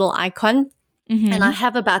have that little icon. Mm-hmm. And I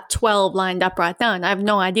have about 12 lined up right now, and I have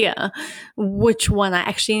no idea which one I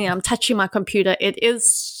actually need. I'm touching my computer. It is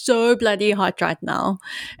so bloody hot right now.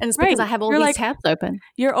 And it's because I have all these tabs open.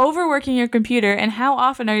 You're overworking your computer, and how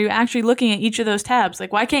often are you actually looking at each of those tabs?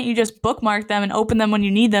 Like, why can't you just bookmark them and open them when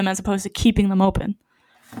you need them as opposed to keeping them open?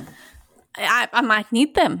 I might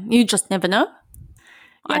need them. You just never know.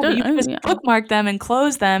 Yeah, I don't know. You just bookmark them and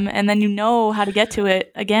close them, and then you know how to get to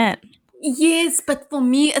it again. Yes, but for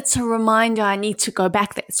me, it's a reminder I need to go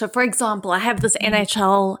back there. So, for example, I have this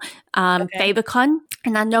NHL favicon,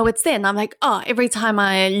 and I know it's there. And I'm like, every time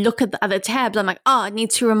I look at the other tabs, I'm like, I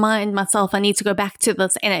need to remind myself I need to go back to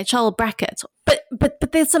this NHL bracket.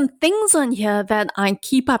 But there's some things on here that I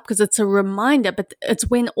keep up because it's a reminder. But it's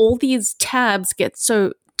when all these tabs get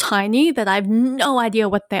so tiny that I have no idea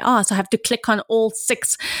what they are. So I have to click on all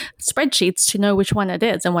 6 spreadsheets to know which one it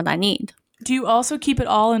is and what I need. Do you also keep it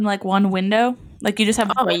all in like one window? Like you just have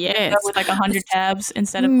with like 100 tabs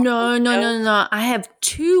instead of no. I have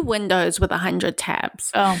 2 windows with 100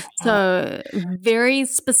 tabs. So very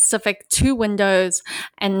specific 2 windows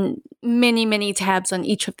and many tabs on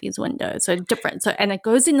each of these windows. So different. So and it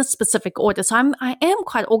goes in a specific order. So I am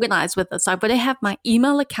quite organized with this. I would have my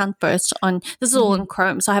email account first on this is all in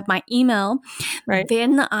Chrome. So I have my email. Right.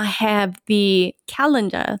 Then I have the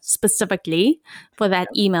calendar specifically for that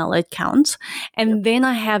email account. And then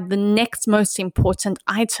I have the next most important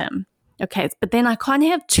item. Okay, but then I can't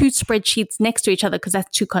have 2 spreadsheets next to each other because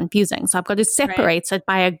that's too confusing. So I've got to separate it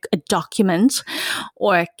by a document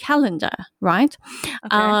or a calendar, right?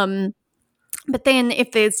 Okay. But then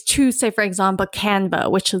if there's 2, say, for example,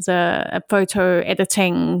 Canva, which is a photo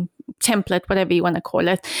editing template, whatever you want to call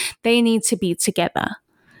it, they need to be together.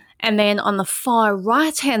 And then on the far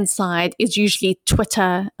right-hand side is usually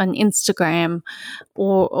Twitter and Instagram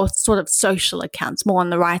or sort of social accounts, more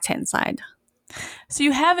on the right-hand side. So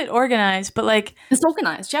you have it organized, but like... It's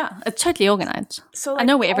organized, yeah. It's totally organized. So like, I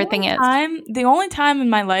know where everything is. The only time in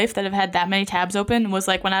my life that I've had that many tabs open was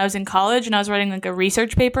like when I was in college and I was writing like a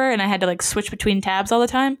research paper and I had to like switch between tabs all the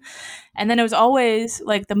time. And then it was always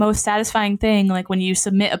like the most satisfying thing, like when you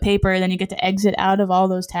submit a paper, then you get to exit out of all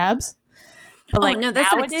those tabs. But like no,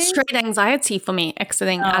 that's nowadays, like straight anxiety for me,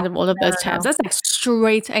 exiting out of all of those tabs. That's like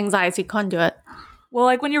straight anxiety. Can't do it. Well,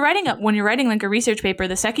 like when you're writing like a research paper,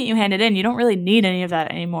 the second you hand it in, you don't really need any of that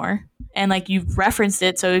anymore. And like you've referenced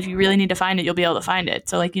it, so if you really need to find it, you'll be able to find it.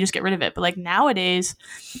 So like you just get rid of it. But like nowadays,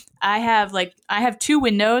 I have 2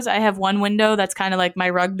 windows. I have one window that's kind of like my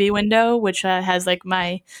rugby window, which has like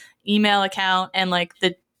my email account and like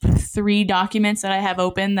the 3 documents that I have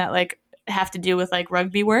open that like have to do with like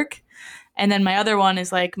rugby work. And then my other one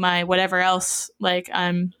is like my whatever else like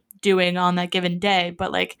I'm doing on that given day.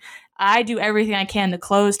 But like I do everything I can to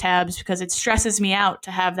close tabs because it stresses me out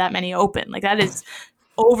to have that many open. Like that is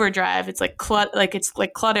overdrive. It's like clutter. It's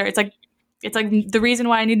like clutter. It's like the reason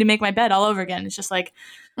why I need to make my bed all over again. It's just like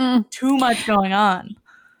too much going on.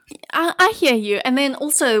 I hear you. And then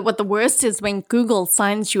also what the worst is when Google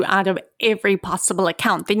signs you out of every possible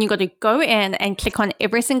account. Then you got to go in and click on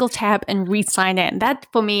every single tab and re-sign in. That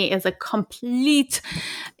for me is a complete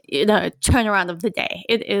turnaround of the day.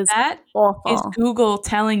 It is awful. Is Google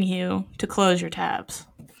telling you to close your tabs?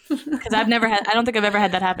 Because I don't think I've ever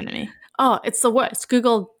had that happen to me. Oh, it's the worst.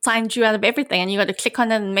 Google signs you out of everything and you got to click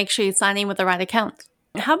on it and make sure you sign in with the right account.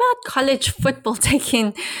 How about college football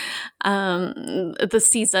taking the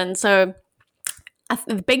season? So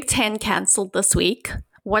the Big Ten canceled this week.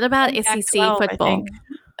 What about SEC 12, football?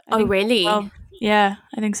 Really? 12. Yeah,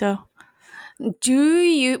 I think so.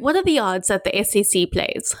 What are the odds that the SEC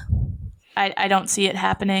plays? I don't see it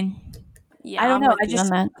happening. Yeah, I don't know. I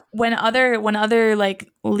just when other like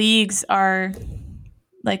leagues are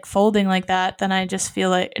like folding like that, then I just feel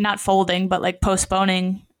like not folding, but like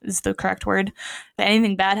postponing is the correct word. If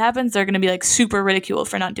anything bad happens, they're going to be like super ridiculed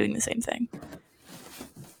for not doing the same thing.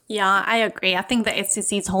 Yeah, I agree. I think the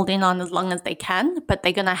SEC is holding on as long as they can, but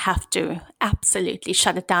they're going to have to absolutely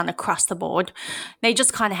shut it down across the board. They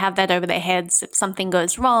just kind of have that over their heads if something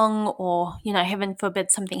goes wrong or, heaven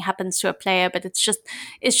forbid something happens to a player, but it's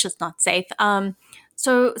just not safe.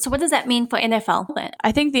 So what does that mean for NFL?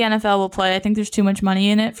 I think the NFL will play. I think there's too much money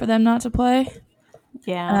in it for them not to play.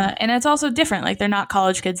 Yeah. And it's also different. Like they're not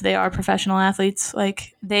college kids. They are professional athletes.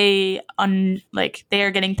 Like they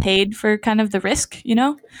are getting paid for kind of the risk,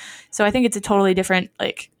 So I think it's a totally different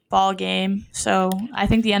like ball game. So I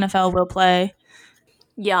think the NFL will play.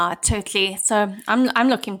 Yeah, totally. So I'm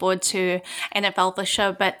looking forward to NFL for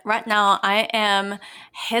sure. But right now I am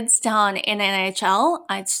heads down in NHL.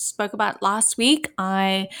 I spoke about last week.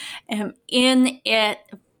 I am in it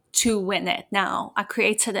to win it now. I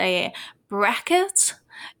created a bracket.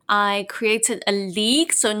 I created a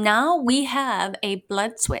league. So now we have a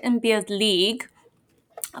Blood, Sweat and Beard league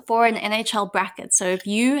for an NHL bracket. So if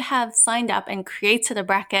you have signed up and created a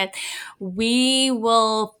bracket, we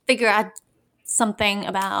will figure out something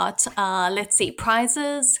about,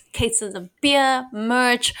 prizes, cases of beer,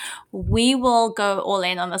 merch. We will go all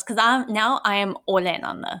in on this because I am all in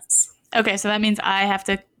on this. Okay, so that means I have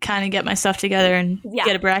to kind of get my stuff together and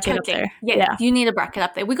get a bracket up there. Yeah, you need a bracket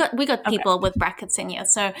up there. We got people with brackets in here.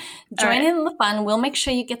 So join in the fun. We'll make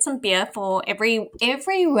sure you get some beer for every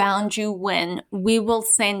round you win. We will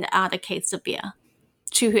send out a case of beer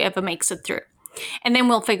to whoever makes it through. And then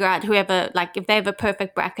we'll figure out whoever, like if they have a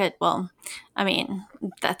perfect bracket, well, I mean,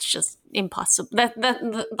 that's just impossible.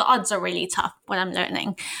 The odds are really tough, what I'm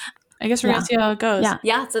learning. I guess we're going to see how it goes.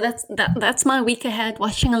 Yeah. So that's my week ahead.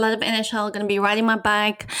 Watching a lot of NHL. Going to be riding my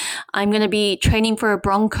bike. I'm going to be training for a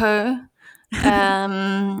Bronco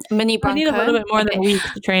mini bronco. I need a little bit more than a week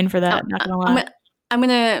to train for that. Not gonna lie. I'm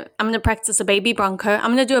gonna practice a baby bronco.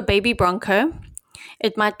 I'm gonna do a baby bronco.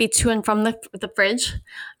 It might be to and from the fridge,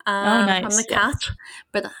 nice. from the couch,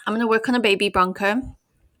 but I'm gonna work on a baby bronco,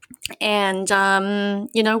 and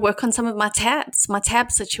work on some of my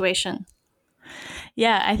tab situation.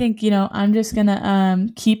 Yeah, I think, I'm just going to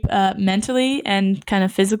keep mentally and kind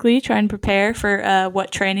of physically try and prepare for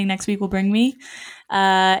what training next week will bring me.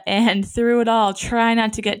 And through it all, try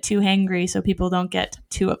not to get too hangry so people don't get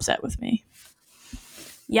too upset with me.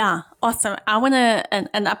 Yeah, awesome. I want an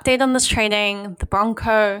update on this training, the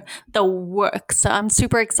bronco, the work. So I'm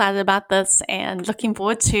super excited about this and looking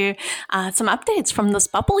forward to some updates from this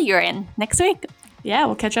bubble you're in next week. Yeah,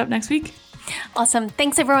 we'll catch up next week. Awesome.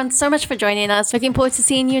 Thanks everyone so much for joining us. Looking forward to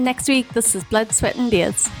seeing you next week. This is Blood, Sweat, and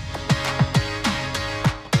Beers.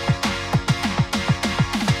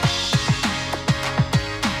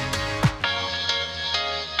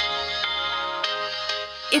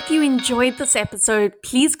 If you enjoyed this episode,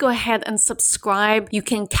 please go ahead and subscribe. You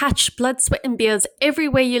can catch Blood, Sweat, and Beers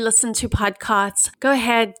everywhere you listen to podcasts. Go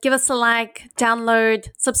ahead, give us a like, download,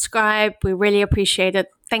 subscribe. We really appreciate it.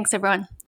 Thanks, everyone.